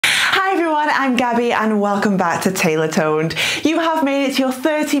everyone, I'm Gabby and welcome back to TaylorToned. You have made it to your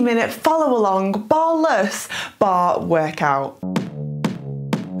 30-minute follow along barless bar workout.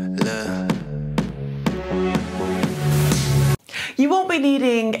 You won't be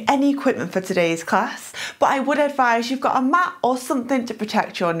needing any equipment for today's class, but I would advise you've got a mat or something to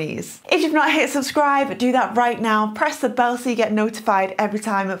protect your knees. If you've not hit subscribe, do that right now. Press the bell so you get notified every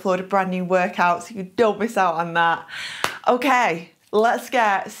time I upload a brand new workout so you don't miss out on that. Okay, let's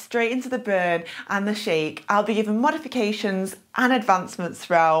get straight into the burn and the shake. I'll be giving modifications and advancements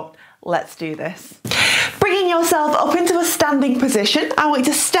throughout. Let's do this. Bringing yourself up into a standing position, I want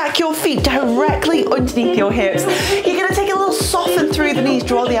you to stack your feet directly underneath your hips. You're going to take a little soften through the knees,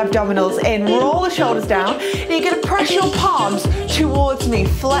 draw the abdominals in, roll the shoulders down, and you're going to press your palms towards me,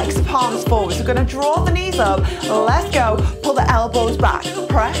 flex the palms forward. So we're going to draw the knees up, let's go, pull the elbows back,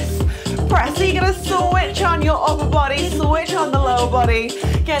 press. So you're going to switch on your upper body, switch on the lower body,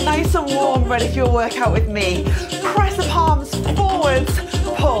 get nice and warm, ready for your workout with me. Press the palms forwards,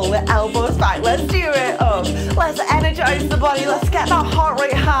 pull the elbows back, let's do it up. Let's energize the body, let's get that heart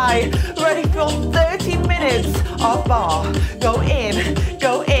rate high, ready for 30 minutes of bar. Go in,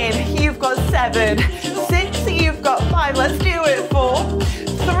 you've got 7, 6, you've got 5, let's do it. 4,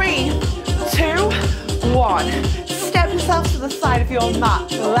 3, 2, 1. Step yourself to the side of your mat,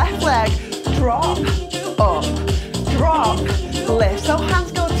 left leg, drop, up, drop, lift. So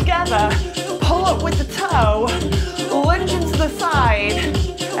hands go together, pull up with the toe, lunge into the side.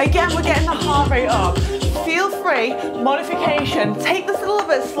 Again, we're getting the heart rate up. Feel free, modification, take this a little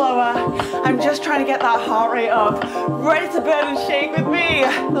bit slower. I'm just trying to get that heart rate up. Ready to burn and shake with me.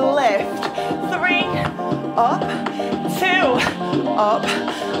 Lift, 3, up, 2, up.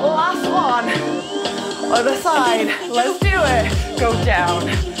 Last one. Other side, let's do it. Go down,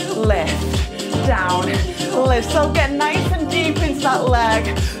 lift, down, lift. So get nice and deep into that leg.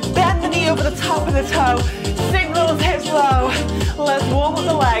 Bend the knee over the top of the toe. Signal those hips low. Let's warm up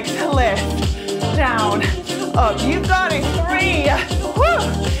the legs. Lift, down, up. You've got it. 3,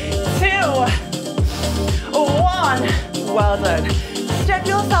 2, 1. Well done. Step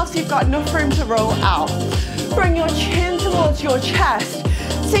yourself so you've got enough room to roll out. Bring your chin towards your chest.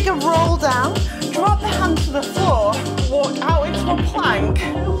 Take a roll down. Drop the hands to the floor, walk out into a plank,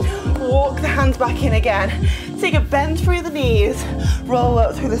 walk the hands back in again. Take a bend through the knees, roll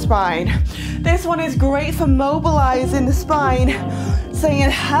up through the spine. This one is great for mobilizing the spine,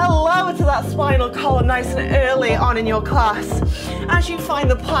 saying hello to that spinal column nice and early on in your class. As you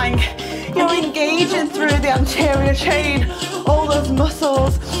find the plank, you're engaging through the anterior chain, all those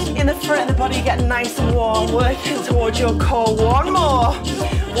muscles in the front of the body get nice and warm, working towards your core. One more.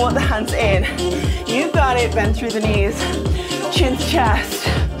 Walk the hands in. You've got it. Bend through the knees. Chin to chest.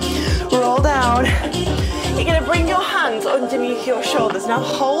 Roll down. You're going to bring your hands underneath your shoulders. Now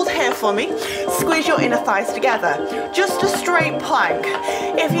hold here for me. Squeeze your inner thighs together. Just a straight plank.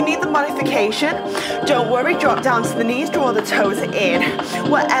 If you need the modification, don't worry. Drop down to the knees. Draw the toes in.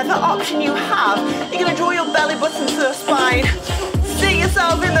 Whatever option you have, you're going to draw your belly button to the spine. See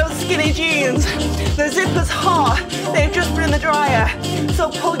yourself in those skinny jeans. The zipper's hot, they've just been in the dryer.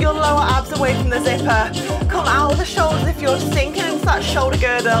 So pull your lower abs away from the zipper. Come out of the shoulders if you're sinking into that shoulder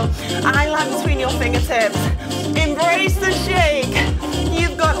girdle. Eye line between your fingertips. Embrace the shake.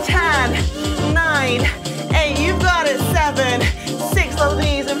 You've got 10, 9, 8, you've got it. 7, 6, lower the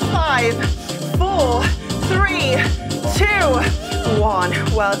knees, and 5, 4, 3, 2,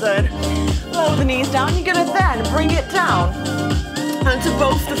 1. Well done. Lower the knees down. You're gonna then bring it down onto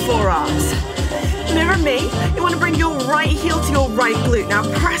both the forearms. Mirror me, you want to bring your right heel to your right glute. Now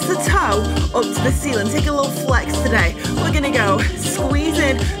press the toe up to the ceiling. Take a little flex today. We're going to go squeeze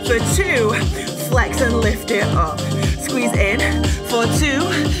in for 2, flex and lift it up. Squeeze in for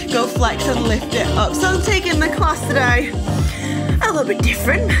 2, go flex and lift it up. So I'm taking the class today a little bit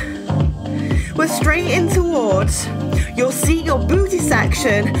different. We're straight in towards your seat, your booty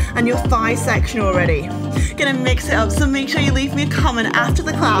section and your thigh section already. Gonna mix it up, so make sure you leave me a comment after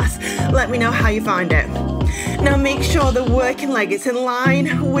the class. Let me know how you find it. Now make sure the working leg is in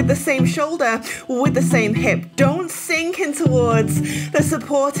line with the same shoulder, with the same hip. Don't sink in towards the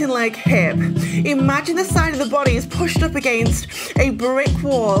supporting leg hip. Imagine the side of the body is pushed up against a brick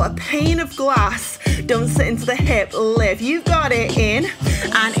wall, a pane of glass. Don't sit into the hip, lift. You've got it. In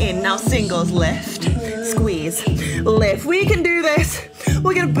and in. Now singles, lift, squeeze, lift. We can do this.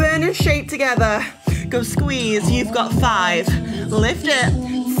 We're gonna burn and shape together. Go squeeze. You've got 5. Lift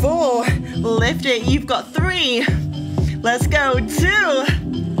it. 4. Lift it. You've got 3. Let's go. 2.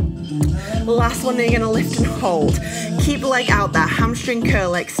 Last one, you're gonna lift and hold. Keep the leg out there, hamstring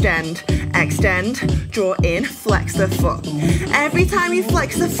curl, extend, extend, draw in, flex the foot. Every time you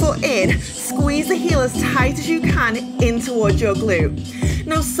flex the foot in, squeeze the heel as tight as you can in towards your glute.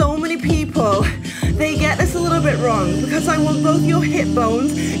 Now, so many people, they get this a little bit wrong because I want both your hip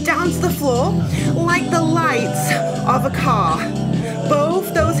bones down to the floor like the lights of a car.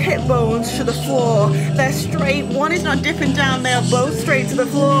 Both those hip bones to the floor. They're straight. One is not dipping down. They are both straight to the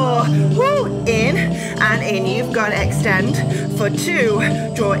floor. Woo! In and in. You've got to extend for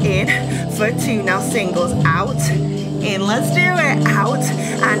 2. Draw in for 2. Now singles out. In. Let's do it. Out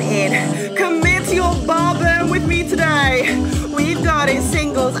and in. Commit to your bar burn with me today. We've got it.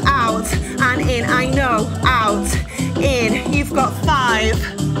 Singles out and in. I know. Out. In. You've got 5.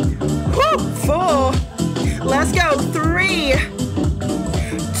 Woo! 4. Let's go. 3.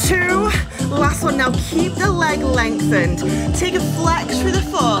 2, last one. Now keep the leg lengthened. Take a flex through the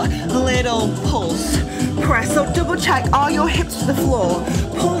foot, little pulse. Press, so double check, are your hips to the floor?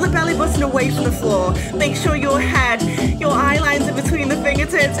 Pull the belly button away from the floor. Make sure your head, your eye lines are between the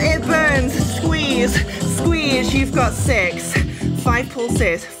fingertips. It burns, squeeze, squeeze. You've got 6, 5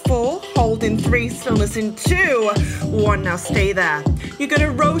 pulses, 4, hold in 3, stillness in 2, 1, now stay there. You're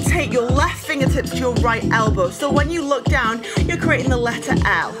gonna rotate your left fingertips to your right elbow. So when you look down, you're creating the letter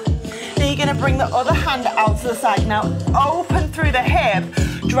L. Then you're gonna bring the other hand out to the side. Now open through the hip,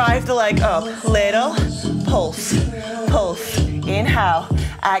 drive the leg up. Little pulse, pulse, inhale,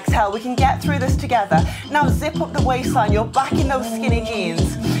 exhale. We can get through this together. Now zip up the waistline, you're back in those skinny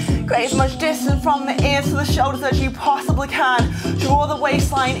jeans. Create as much distance from the ears to the shoulders as you possibly can. Draw the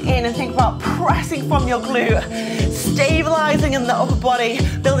waistline in and think about pressing from your glute. Stabilizing in the upper body,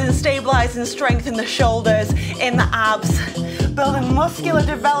 building stabilizing strength in the shoulders, in the abs. Building muscular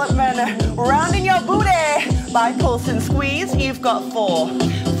development, rounding your booty by pulse and squeeze. You've got 4,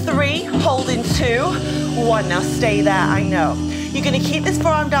 3, holding 2, 1. Now stay there, I know. You're gonna keep this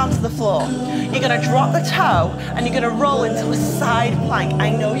forearm down to the floor. You're gonna drop the toe and you're gonna roll into a side plank. I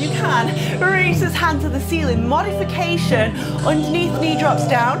know you can. Reach this hand to the ceiling. Modification, underneath knee drops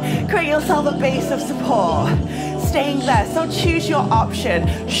down. Create yourself a base of support. Staying there, so choose your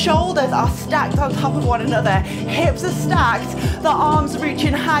option. Shoulders are stacked on top of one another. Hips are stacked. The arms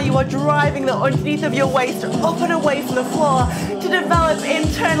reaching high. You are driving the underneath of your waist up and away from the floor to develop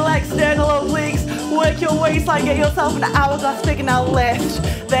internal, external obliques. Work your waistline, get yourself an hourglass figure. Now lift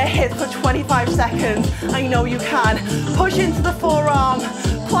the hips for 25 seconds. I know you can. Push into the forearm.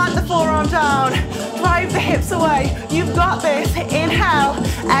 Plant the forearm down. Drive the hips away. You've got this. Inhale.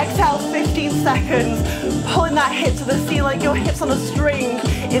 Exhale, 15 seconds. Pulling that hip to the ceiling like your hips on a string.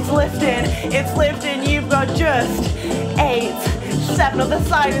 It's lifting. It's lifting. You've got just 8, 7 on the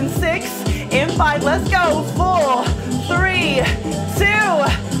side and 6. In 5. Let's go. 4, 3, 2,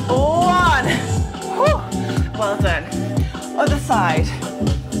 1. Whew. Well done. Other side.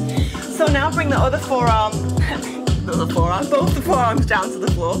 So now bring the other forearm. Both the forearms down to the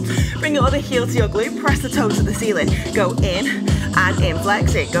floor. Bring your other heel to your glute, press the toe to the ceiling. Go in and in,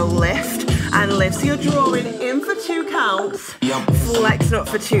 flex it. Go lift and lift. So you're drawing in for 2 counts, flexing up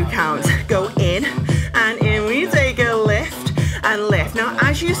for 2 counts. Go in and in. We take a lift and lift. Now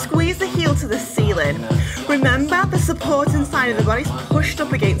as you squeeze the heel to the ceiling, remember the support inside of the body is pushed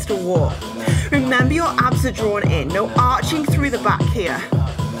up against a wall. Remember your abs are drawn in, no arching through the back here.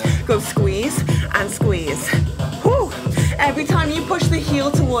 Go squeeze and squeeze. Whew. Every time you push the heel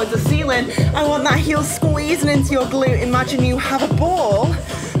towards the ceiling, I want that heel squeezing into your glute. Imagine you have a ball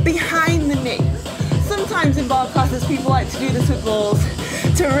behind the knee. Sometimes in bar classes, people like to do this with balls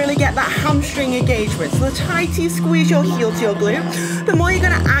to really get that hamstring engagement. So the tighter you squeeze your heel to your glute, the more you're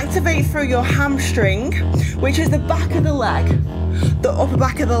gonna activate through your hamstring, which is the back of the leg, the upper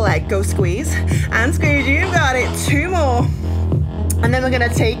back of the leg. Go squeeze and squeeze. You've got it. 2 more. And then we're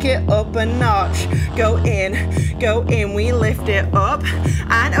gonna take it up a notch. Go in, go in. We lift it up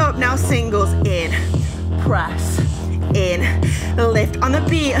and up. Now singles in, press, in, lift on the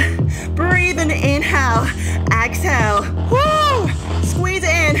beat. Breathe and inhale, exhale. Woo! Squeeze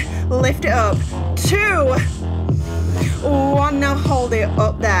it in, lift it up. 2, 1, now hold it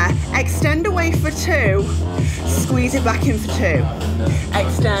up there. Extend away for 2. Squeeze it back in for 2.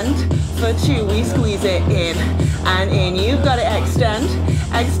 Extend for 2, we squeeze it in and in. You've got to extend,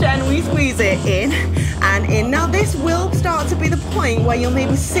 extend, we squeeze it in and in. Now this will start to be the point where you're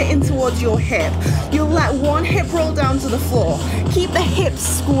maybe sitting towards your hip. You'll let one hip roll down to the floor. Keep the hips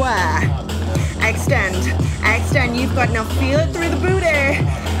square. Extend, extend, you've got, now feel it through the booty.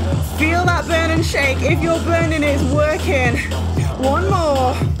 Feel that burn and shake. If you're burning, it's working. 1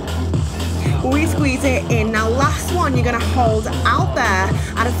 more. We squeeze it in. Now last one, you're gonna hold out there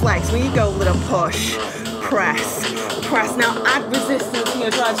and a flex. When you go, little push, press, press. Now add resistance when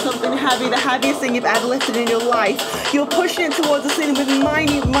you drive something heavy, the heaviest thing you've ever lifted in your life. You're pushing it towards the ceiling with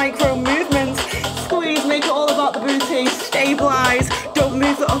minute micro movements. Squeeze, make it all about the booty. Stabilize, don't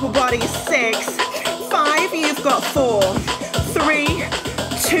move the upper body. 6, 5, you've got 4, 3,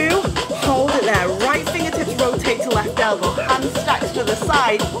 2, hold it there. Right fingertips rotate to left elbow. Hands stacked to the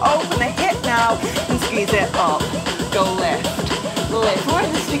side. Open the hip now and squeeze it up. Go lift. Lift. We're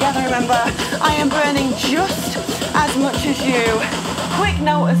in this together, remember. I am burning just as much as you. Quick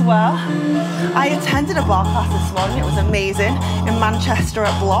note as well. I attended a bar class this morning. It was amazing in Manchester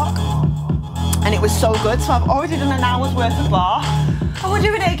at Block. And it was so good. So I've already done an hour's worth of bar. And we're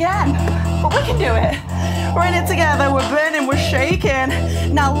doing it again. But we can do it. We're in it together. We're burning. We're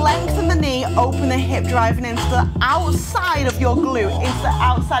shaking. Now lengthen the knee. Open the hip, driving into the outside of your glute, into the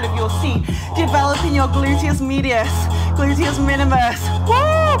outside of your seat. Developing your gluteus medius, gluteus minimus.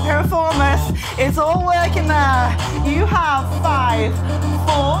 Woo! Piriformis. It's all working there. You have 5,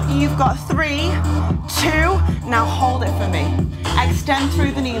 4. You've got 3, 2. Now hold it for me. Extend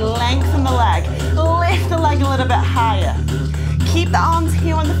through the knee. Lengthen the leg. Lift the leg a little bit higher. Keep the arms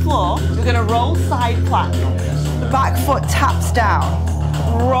here on the floor. You're gonna roll side plank. Back foot taps down.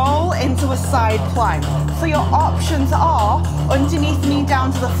 Roll into a side plank. So your options are underneath knee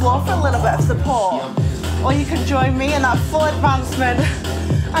down to the floor for a little bit of support. Or you can join me in that full advancement.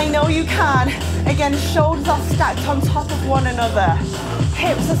 I know you can. Again, shoulders are stacked on top of one another.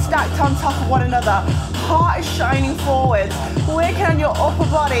 Hips are stacked on top of one another. Heart is shining forwards. Working on your upper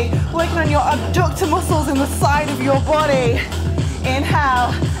body. Working on your abductor muscles in the side of your body.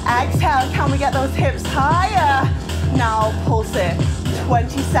 Inhale, exhale. Can we get those hips higher? Now pulse it.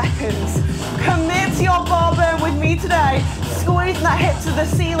 20 seconds. Commit to your bar burn with me today. Squeezing that hip to the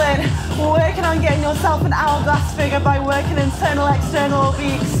ceiling. Working on getting yourself an hourglass figure by working internal, external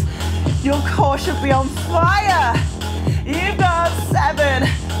obliques. Your core should be on fire. You've got 7,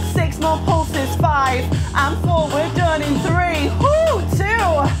 6 more pulses. 5 and 4. We're done in 3, 2,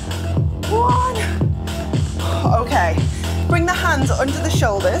 1. Okay. Bring the hands under the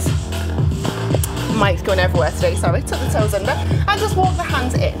shoulders. Mic's going everywhere today, sorry. Tuck the toes under. And just walk the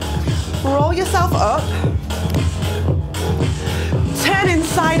hands in. Roll yourself up. Turn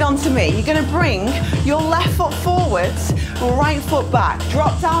inside onto me. You're going to bring your left foot forwards, right foot back.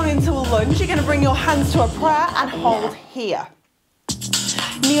 Drop down into a lunge. You're going to bring your hands to a prayer and hold here.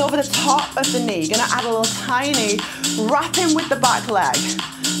 Knee over the top of the knee. You're going to add a little tiny wrap in with the back leg.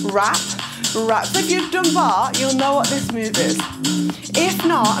 Wrap. Wrap. So if you've done bar, you'll know what this move is. If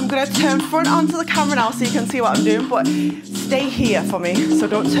not, I'm going to turn front onto the camera now so you can see what I'm doing, but stay here for me, so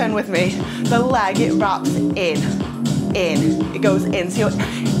don't turn with me. The leg, it wraps in, it goes in. So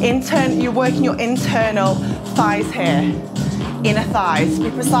you're working your internal thighs here, inner thighs. To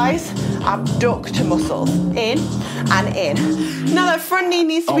be precise, abductor muscles, in and in. Now that front knee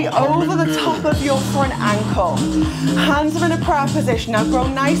needs to be over the top of your front ankle. Hands are in a prayer position. Now grow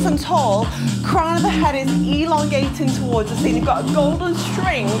nice and tall. Crown of the head is elongating towards the ceiling. You've got a golden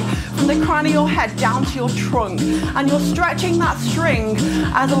string from the crown of your head down to your trunk. And you're stretching that string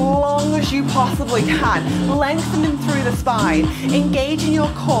as long as you possibly can. Lengthening through the spine. Engaging your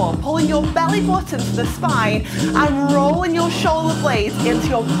core. Pulling your belly button to the spine. And rolling your shoulder blades into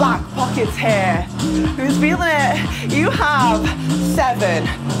your back pockets here. Who's feeling it? You have 7,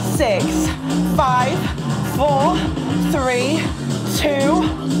 6, 5, 4, 3, 2,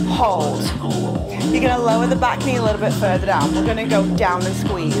 hold. You're going to lower the back knee a little bit further down. We're going to go down and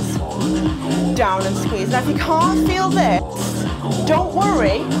squeeze. Down and squeeze. Now if you can't feel this, don't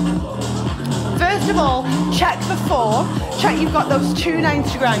worry. First of all, check the 4. Check you've got those 2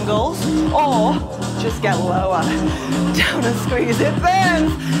 90-degree angles, or just get lower. Down and squeeze. It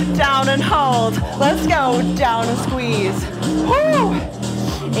burns. Down and hold. Let's go. Down and squeeze. Woo!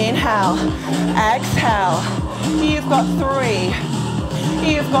 Inhale. Exhale. You've got 3.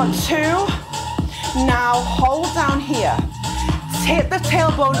 You've got 2. Now hold down here. Tip the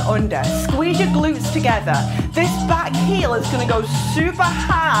tailbone under. Squeeze your glutes together. This back heel is going to go super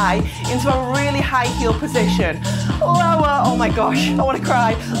high into a really high heel position. Lower, oh my gosh, I want to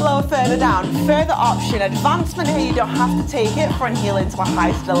cry. Lower further down. Further option, advancement here, you don't have to take it. Front heel into a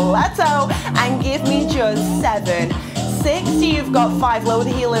high stiletto. And give me just 7. 6, you've got 5, lower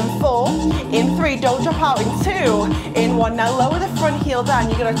the heel in 4, in 3, don't drop out in 2, in 1, now lower the front heel down,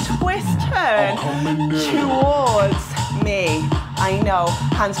 you're going to twist, turn towards me. I know,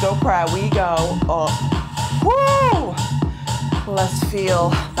 hands go prayer, we go up. Woo! Let's feel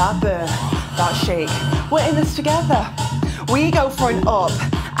that burn, that shake. We're in this together. We go for an up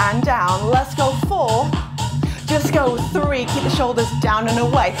and down. Let's go 4, Just go 3, keep the shoulders down and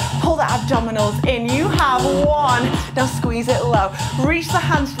away. Pull the abdominals in. You have 1. Now squeeze it low. Reach the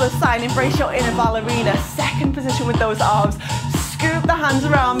hands to the side, embrace your inner ballerina. Second position with those arms. Scoop the hands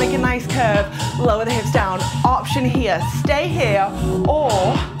around, make a nice curve. Lower the hips down. Option here, stay here or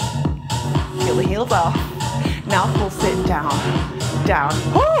peel the heels off. Now full sit down, down.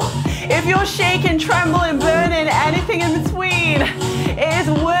 Woo! If you're shaking, trembling, burning, anything in between, it is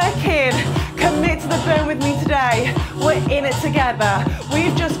working. Commit to the burn with me today. We're in it together.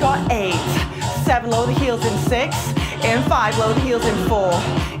 We've just got 8, 7, lower the heels in 6, in 5, lower the heels in 4,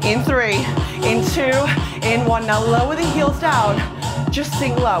 in 3, in 2, in 1. Now lower the heels down. Just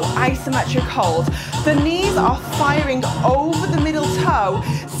sink low, isometric hold. The knees are firing over the middle toe.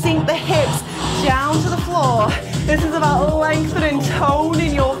 Sink the hips down to the floor. This is about lengthening,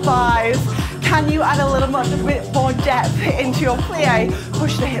 toning your thighs. Can you add a bit more depth into your plie?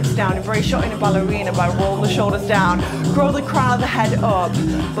 Push the hips down, embrace your inner ballerina by rolling the shoulders down. Grow the crown of the head up,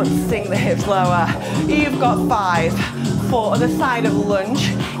 but sink the hips lower. You've got 5, 4, other side of lunge,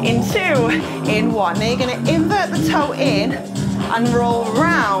 in 2, in 1. Now you're gonna invert the toe in and roll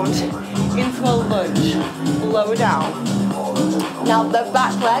round into a lunge, lower down. Now the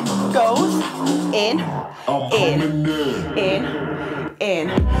back leg goes in, in.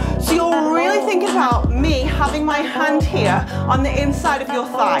 So you're really thinking about me having my hand here on the inside of your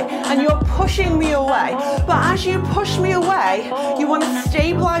thigh and you're pushing me away. But as you push me away, you want to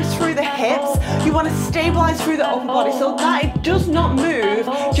stabilize through the hips, you want to stabilize through the upper body so that it does not move.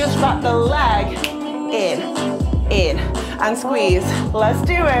 Just wrap the leg in, and squeeze. Let's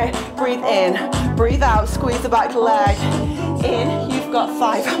do it. Breathe in, breathe out, squeeze the back leg. In, you've got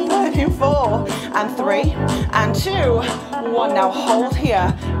 5, I'm burning 4, and 3, and 2, 1. Now hold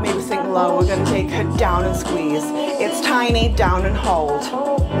here, maybe sink low. We're gonna take it down and squeeze. It's tiny, down and hold.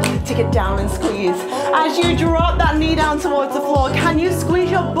 Take it down and squeeze. As you drop that knee down towards the floor, can you squeeze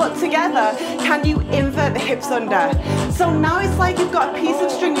your butt together? Can you invert the hips under? So now it's like you've got a piece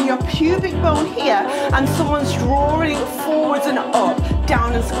of string in your pubic bone here, and someone's drawing it forwards and up,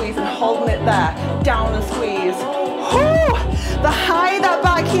 down and squeeze, and holding it there, down and squeeze. Whew! The higher that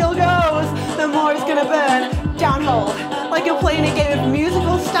back heel goes, the more it's gonna burn. Down hold. Like you're playing a game of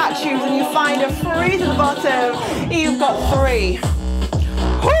musical statues and you find a freeze at the bottom. You've got 3,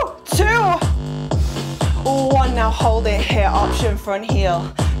 2, 1. Now hold it here. Option front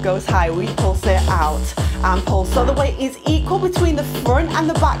heel goes high. We pulse it out and pull. So the weight is equal between the front and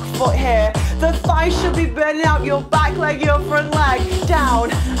the back foot here. The thighs should be burning out your back leg, your front leg.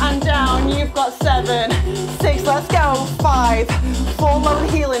 Down and down. You've got 7, 6, let's go. 5, 4, lower the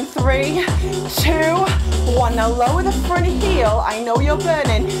heel in 3, 2, 1. Now lower the front heel. I know you're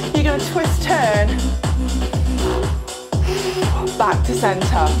burning. You're gonna twist, turn. Back to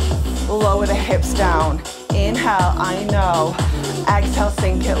center. Lower the hips down. Inhale, I know. Exhale,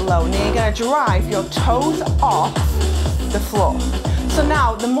 sink it low. Now you're gonna drive your toes off the floor. So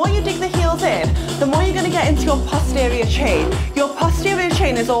now, the more you dig the heels in, the more you're gonna get into your posterior chain. Your posterior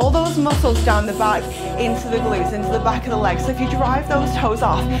chain is all those muscles down the back, into the glutes, into the back of the legs. So if you drive those toes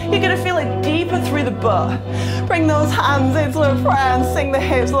off, you're gonna feel it deeper through the butt. Bring those hands into a prayer and sink the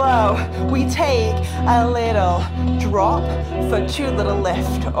hips low. We take a little drop for 2 little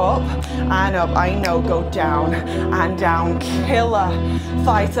lift, up and up. I know, go down and down. Killer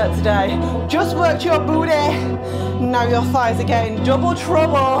fighter today. Just worked your booty. Now your thighs are getting double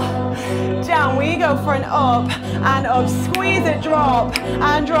trouble. Down we go for an up and up. Squeeze it, drop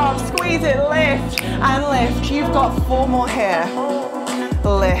and drop. Squeeze it, lift and lift. You've got 4 more here.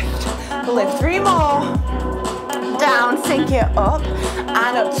 Lift, lift. 3 more. Down, sink it up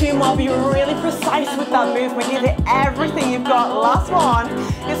and up. 2 more. Be really precise with that movement. Give it everything you've got. Last one.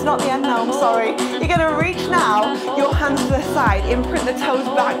 It's not the end now, I'm sorry. You're gonna reach now, your hands to the side, imprint the toes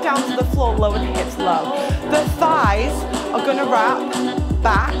back down to the floor, lower the hips low. The thighs are gonna wrap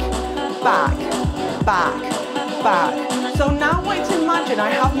back, back, back, back. So now I want you to imagine I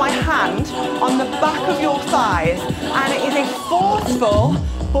have my hand on the back of your thighs and it is a forceful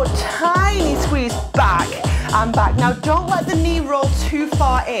but tiny squeeze back and back. Now don't let the knee roll too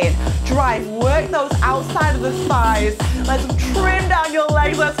far in. Drive, work those outside of the thighs. Let's trim down your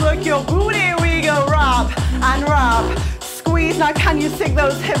legs, let's work your booty. Here we go, wrap and wrap. Squeeze, now can you sink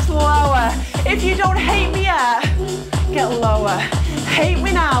those hips lower? If you don't hate me yet, get lower. Hate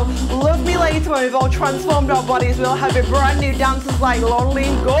me now, love me later when we've all transformed our bodies. We'll have a brand new dancers like lonely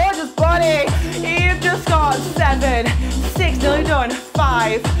and gorgeous body. You've just got 7, 6, nearly done.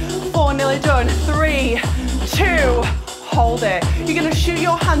 5, 4, nearly done. 3, 2, hold it. You're gonna shoot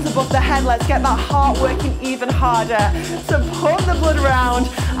your hands above the head. Let's get that heart working even harder. So pump the blood around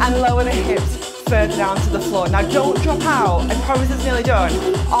and lower the hips. further down to the floor. Now don't drop out, I promise it's nearly done.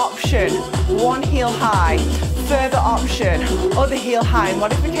 Option, one heel high. Further option, other heel high.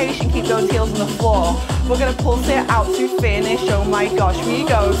 Modification, keep those heels on the floor. We're gonna pulse it out to finish. Oh my gosh, here you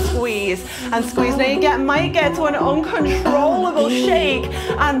go, squeeze and squeeze. Now you might get to an uncontrollable shake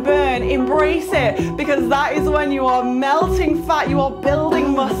and burn. Embrace it, because that is when you are melting fat, you are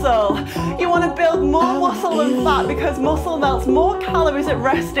building muscle. You wanna build more muscle than fat, because muscle melts more calories at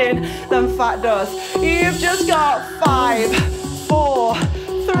resting than fat does. You've just got 5, 4,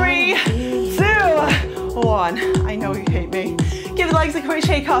 3, 2, 1. I know you hate me. Give the legs a quick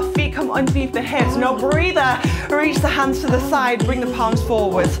shake off, feet come underneath the hips. No breather. Reach the hands to the side, bring the palms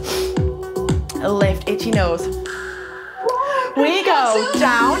forwards. Lift, itchy nose. We go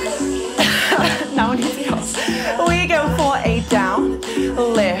down. Now I need to go. We go for a down,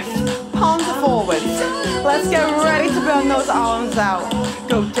 lift, palms are forwards. Let's get ready to burn those arms out.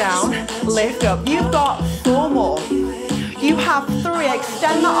 Go down, lift up. You've got 4 more. You have 3,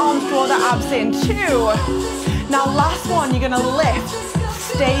 extend the arms, draw the abs in. 2. Now last one, you're gonna lift,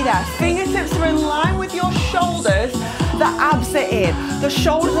 stay there. Fingertips are in line with your shoulders, the abs are in. The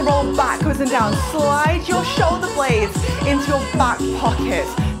shoulders are rolled backwards and down. Slide your shoulder blades into your back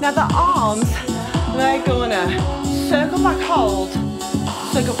pockets. Now the arms, they're gonna circle back, hold,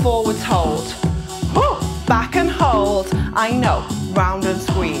 circle forwards, hold. Woo. Back and hold, I know, round and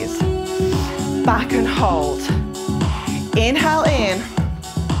squeeze. Back and hold. Inhale in,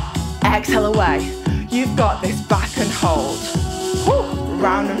 exhale away. You've got this, back and hold. Woo.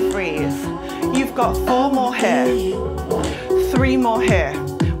 Round and freeze. You've got 4 more here, 3 more here.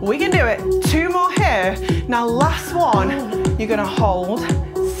 We can do it, 2 more here. Now last one, you're gonna hold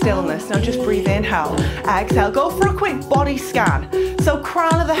stillness. Now just breathe, inhale, exhale. Go for a quick body scan. So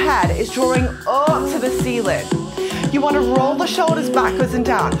crown of the head is drawing up to the ceiling. You want to roll the shoulders backwards and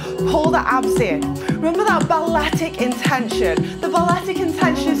down. Pull the abs in. Remember that balletic intention. The balletic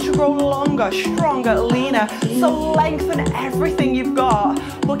intention is to grow longer, stronger, leaner. So lengthen everything you've got,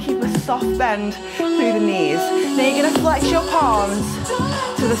 but keep a soft bend through the knees. Now you're going to flex your palms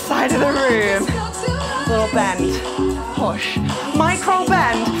to the side of the room. Little bend, push. Micro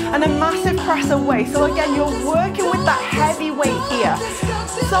bend and a massive press away. So again, you're working with that heavy weight here.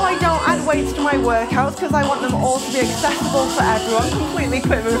 So I don't add weights to my workouts because I want them all to be accessible for everyone, completely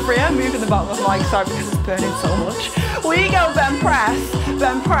equipment free. I'm moving the bottom of my mic, sorry, because it's burning so much. We go bend press,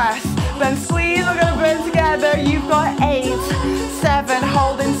 bend squeeze. We're gonna burn together. You've got 8, 7,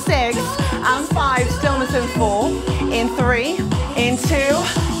 hold in 6, and 5, stillness in 4, in 3, in 2.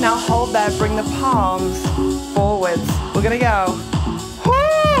 Now hold there, bring the palms forwards. We're gonna go.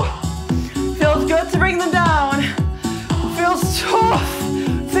 Woo! Feels good to bring them down. Feels tough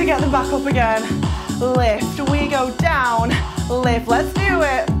to get them back up again. Lift, we go down, lift, let's do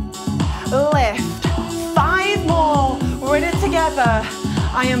it. Lift, 5 more, we're in it together.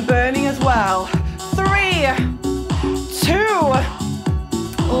 I am burning as well. 3, 2,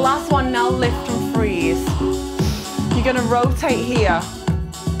 last one, now lift and freeze. You're gonna rotate here,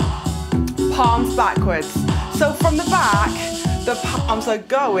 palms backwards. So from the back, the palms are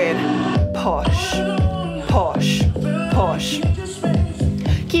going, push, push, push.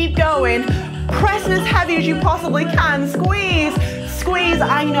 Keep going, pressing as heavy as you possibly can. Squeeze, squeeze,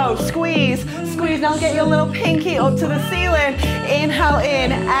 I know, squeeze, squeeze. Now get your little pinky up to the ceiling. Inhale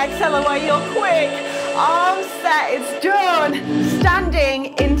in, exhale away, you're quick. Arms set, it's done.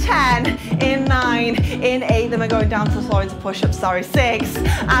 Standing in 10, in 9, in 8, then we're going down to the floor into push-ups, sorry, 6,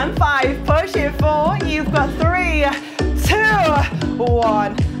 and 5, push it, 4, you've got 3, 2,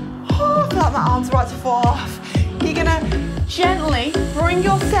 1. Oh, I feel like my arms are about to fall off. You're gonna gently bring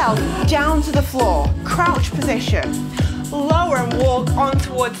yourself down to the floor, crouch position. Lower and walk on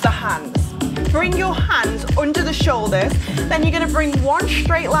towards the hands. Bring your hands under the shoulders, then you're gonna bring one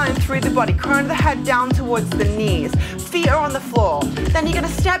straight line through the body, crown of the head down towards the knees. Feet are on the floor. Then you're gonna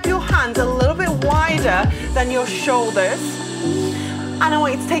step your hands a little bit wider than your shoulders. And I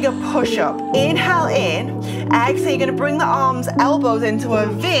want you to take a push-up. Inhale in, exhale, you're gonna bring the arms, elbows into a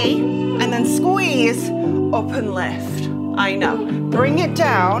V, and then squeeze, up and lift. I know. Bring it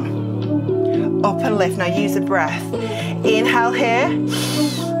down, up and lift. Now use the breath. Inhale here,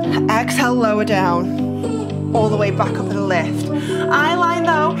 exhale, lower down, all the way back up and lift. Eye line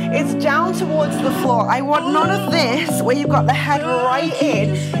though, it's down towards the floor. I want none of this where you've got the head right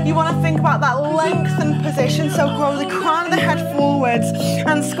in. You want to think about that lengthened position, so grow the crown of the head forwards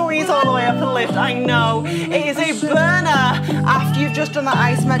and squeeze all the way up and lift. I know, it is a burner after you've just done the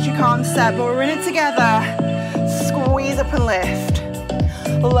isometric arm set, but we're in it together. Squeeze up and lift.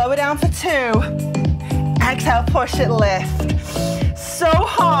 Lower down for 2. Exhale, push it, lift. So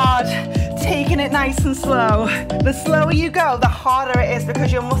hard, taking it nice and slow. The slower you go, the harder it is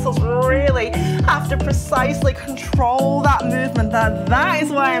because your muscles really have to precisely control that movement. That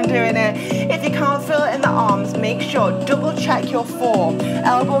is why I'm doing it. If you can't feel it in the arms, make sure, double check your form.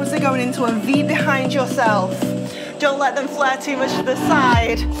 Elbows are going into a V behind yourself. Don't let them flare too much to the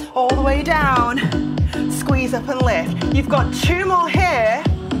side. All the way down. Squeeze up and lift. You've got 2 more here.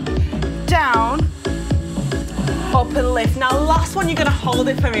 Down. Up and lift. Now last one, you're going to hold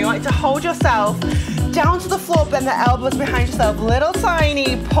it for me. You want to hold yourself down to the floor, bend the elbows behind yourself, little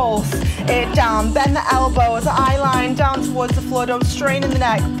tiny pulse it down, bend the elbows, eye line down towards the floor, don't strain in the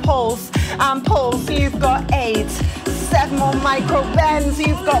neck, pulse and pulse. You've got 8, 7 more micro bends,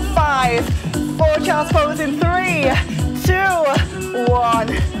 you've got 5, 4 child's pose in 3, 2, 1.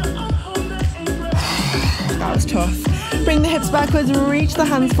 That was tough. Bring the hips backwards, reach the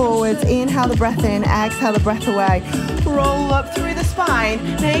hands forwards, inhale the breath in, exhale the breath away. Roll up through the spine.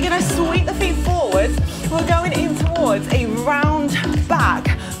 Now you're gonna sweep the feet forwards. We're going in towards a round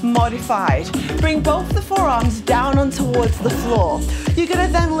back modified. Bring both the forearms down and towards the floor. You're gonna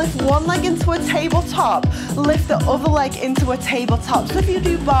then lift one leg into a tabletop, lift the other leg into a tabletop. So if you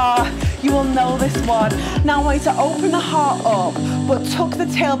do bar, you will know this one. Now I want you to open the heart up, but tuck the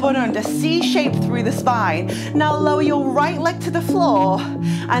tailbone under, C shape through the spine. Now lower your right leg to the floor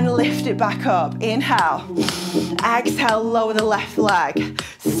and lift it back up. Inhale, exhale, lower the left leg.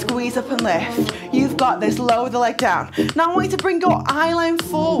 Squeeze up and lift. You've got this, lower the leg down. Now I want you to bring your eye line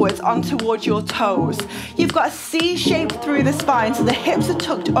forwards on towards your toes. You've got a C shape through the spine, so the hips are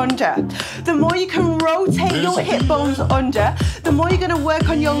tucked under. The more you can rotate your hip bones under, the more you're going to work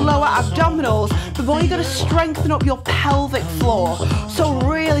on your lower abdominals, the more you're going to strengthen up your pelvic floor. So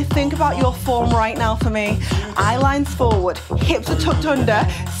really think about your form right now for me. Eye lines forward, hips are tucked under,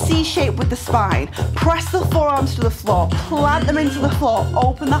 C shape with the spine. Press the forearms to the floor, plant them into the floor,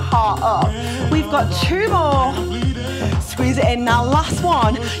 open the heart up. We've got 2 more. Squeeze it in. Now last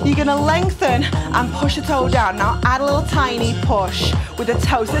one, you're gonna lengthen and push the toe down. Now add a little tiny push with the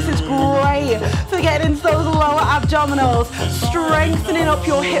toes. This is great for getting into those lower abdominals, strengthening up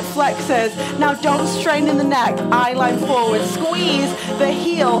your hip flexors. Now don't strain in the neck, eye line forward, squeeze the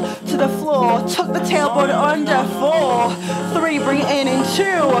heel to the floor, tuck the tailbone under, 4, 3, bring it in 2,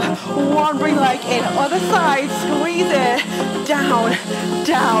 1, bring the leg in, other side, squeeze it, down,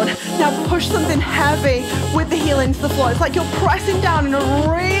 down. Now push something heavy with the heel into the floor. It's like you're pressing down in a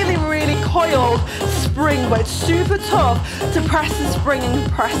really, really coiled spring, but it's super tough to press the spring and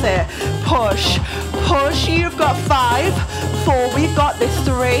compress it. Push, push. You've got 5, 4, we've got this,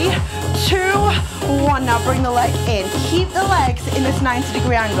 3, 2, 1. Now bring the leg in. Keep the legs in this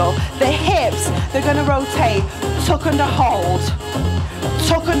 90-degree angle. The hips, they're gonna rotate. Tuck under, hold.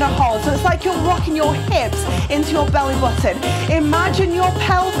 Tuck under, hold. So it's like you're rocking your hips into your belly button. Imagine your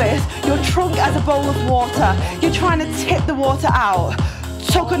pelvis, your trunk as a bowl of water. You're trying to tip the water out.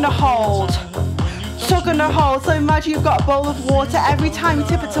 Tuck under, hold. Tuck under, hold. So imagine you've got a bowl of water. Every time you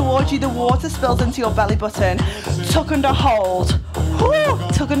tip it towards you, the water spills into your belly button. Tuck under, hold. Woo.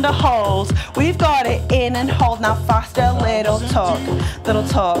 Tuck under, hold. We've got it, in and hold. Now faster, little tuck, little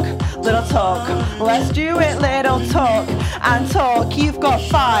tuck, little tuck. Let's do it, little tuck and tuck. You've got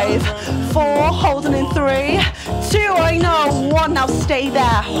 5, 4, holding in 3, 2, I know, 1. Now stay there,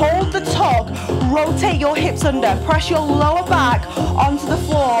 hold the tuck, rotate your hips under, press your lower back onto the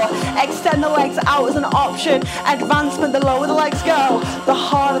floor, extend the legs out as an option, advancement, the lower the legs go, the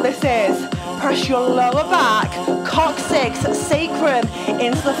harder this is. Press your lower back, coccyx, sacrum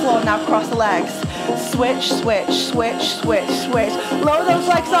into the floor. Now cross the legs. Switch, switch, switch, switch, switch. Lower those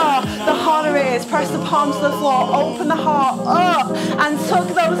legs are, the harder it is. Press the palms to the floor, open the heart up, and tuck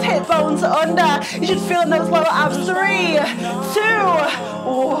those hip bones under. You should feel in those lower abs. 3, 2,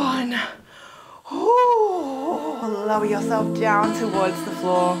 1. Ooh. Lower yourself down towards the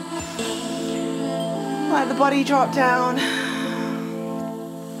floor. Let the body drop down.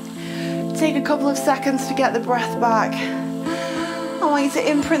 Take a couple of seconds to get the breath back. I want you to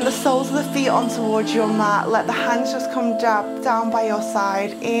imprint the soles of the feet on towards your mat. Let the hands just come down by your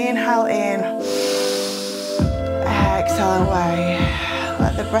side. Inhale in. Exhale away.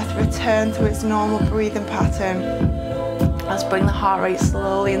 Let the breath return to its normal breathing pattern. Let's bring the heart rate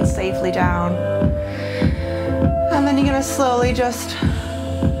slowly and safely down. And then you're going to slowly just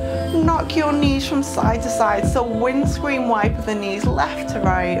knock your knees from side to side. So windscreen wiper the knees left to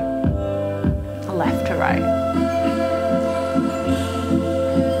right. Left to right.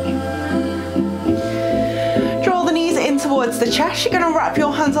 Draw the knees in towards the chest. You're going to wrap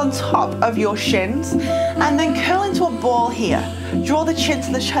your hands on top of your shins and then curl into a ball here. Draw the chin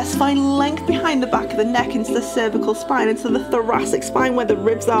to the chest, find length behind the back of the neck into the cervical spine, into the thoracic spine where the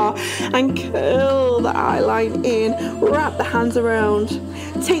ribs are, and curl the eye line in. Wrap the hands around.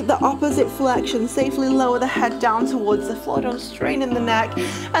 Take the opposite flexion, safely lower the head down towards the floor, don't strain in the neck,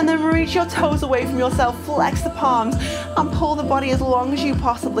 and then reach your toes away from yourself, flex the palms, and pull the body as long as you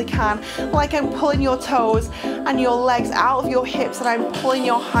possibly can, like I'm pulling your toes and your legs out of your hips, and I'm pulling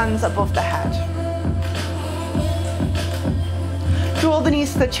your hands above the head. Draw the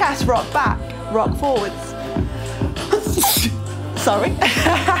knees to the chest, rock back, rock forwards. Sorry.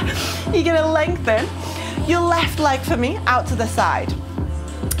 You're gonna lengthen your left leg for me out to the side.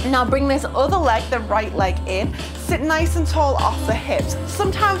 Now bring this other leg, the right leg, in. Sit nice and tall off the hips.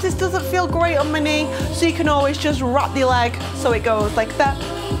 Sometimes this doesn't feel great on my knee, so you can always just wrap the leg so it goes like that.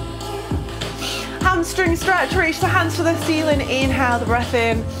 Hamstring stretch, reach the hands to the ceiling. Inhale the breath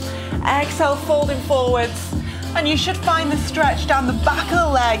in. Exhale, folding forwards. And you should find the stretch down the back of the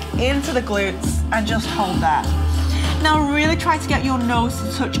leg into the glutes, and just hold that. Now really try to get your nose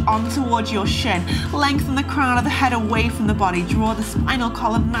to touch on towards your shin. Lengthen the crown of the head away from the body. Draw the spinal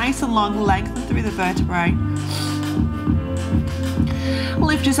column nice and long, lengthen through the vertebrae.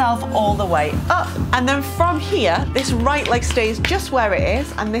 Lift yourself all the way up. And then from here, this right leg stays just where it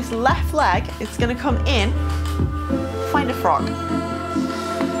is, and this left leg is gonna come in, find a frog.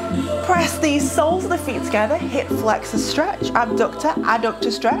 Press these soles of the feet together, hip flexor stretch, abductor, adductor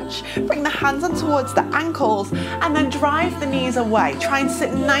stretch. Bring the hands on towards the ankles and then drive the knees away. Try and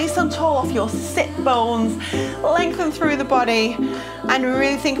sit nice and tall off your sit bones. Lengthen through the body and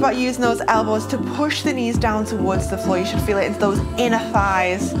really think about using those elbows to push the knees down towards the floor. You should feel it into those inner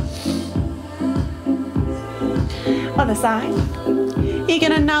thighs. Other side. You're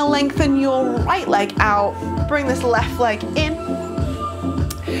gonna now lengthen your right leg out. Bring this left leg in.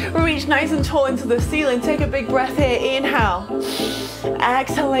 Reach nice and tall into the ceiling. Take a big breath here. Inhale.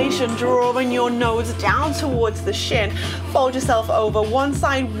 Exhalation, drawing your nose down towards the shin. Fold yourself over. One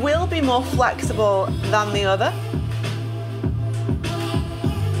side will be more flexible than the other.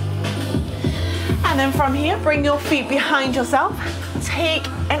 And then from here, bring your feet behind yourself. Take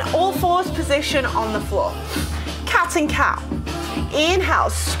an all fours position on the floor. Cat and cow. Inhale,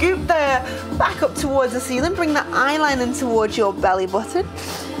 scoop the back up towards the ceiling. Bring the eye line in towards your belly button.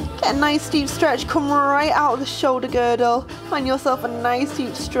 Get a nice deep stretch, come right out of the shoulder girdle. Find yourself a nice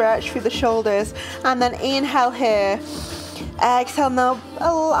deep stretch through the shoulders. And then inhale here. Exhale, now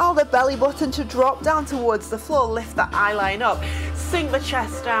allow the belly button to drop down towards the floor. Lift the eye line up. Sink the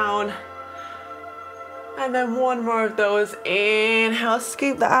chest down. And then one more of those. Inhale,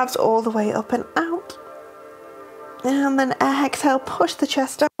 scoop the abs all the way up and out. And then exhale, push the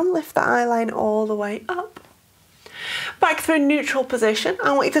chest down, lift the eye line all the way up. Back through neutral position.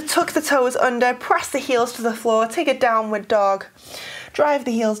 I want you to tuck the toes under, press the heels to the floor, take a downward dog. Drive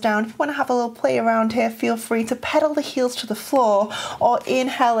the heels down. If you want to have a little play around here, feel free to pedal the heels to the floor, or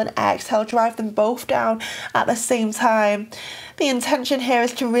inhale and exhale, drive them both down at the same time. The intention here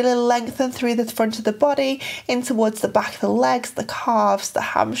is to really lengthen through the front of the body, in towards the back of the legs, the calves, the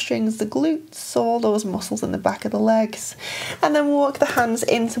hamstrings, the glutes, all those muscles in the back of the legs. And then walk the hands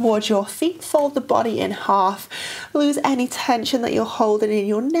in towards your feet, fold the body in half. Lose any tension that you're holding in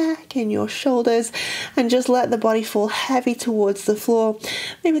your neck, in your shoulders, and just let the body fall heavy towards the floor.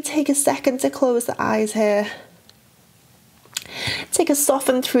 Maybe take a second to close the eyes here. Take a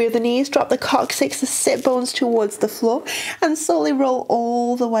soften through the knees, drop the coccyx, the sit bones towards the floor, and slowly roll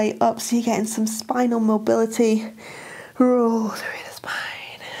all the way up so you're getting some spinal mobility. Roll through the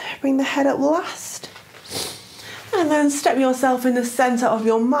spine. Bring the head up last. And then step yourself in the center of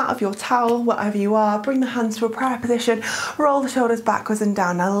your mat, of your towel, whatever you are. Bring the hands to a prayer position. Roll the shoulders backwards and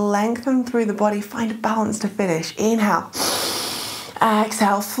down. Now lengthen through the body. Find a balance to finish. Inhale.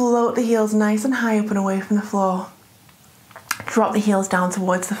 Exhale. Float the heels nice and high up and away from the floor. Drop the heels down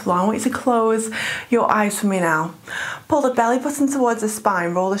towards the floor. I want you to close your eyes for me now. Pull the belly button towards the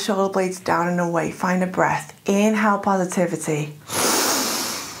spine. Roll the shoulder blades down and away. Find a breath. Inhale positivity.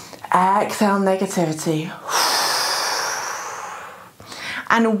 Exhale negativity.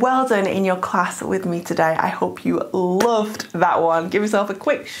 And well done in your class with me today. I hope you loved that one. Give yourself a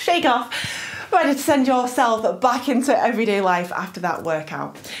quick shake off. Ready to send yourself back into everyday life after that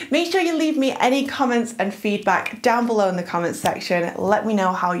workout. Make sure you leave me any comments and feedback down below in the comments section. Let me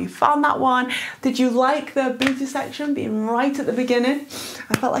know how you found that one. Did you like the booty section being right at the beginning?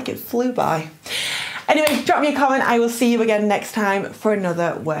 I felt like it flew by. Anyway, drop me a comment. I will see you again next time for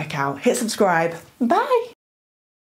another workout. Hit subscribe. Bye.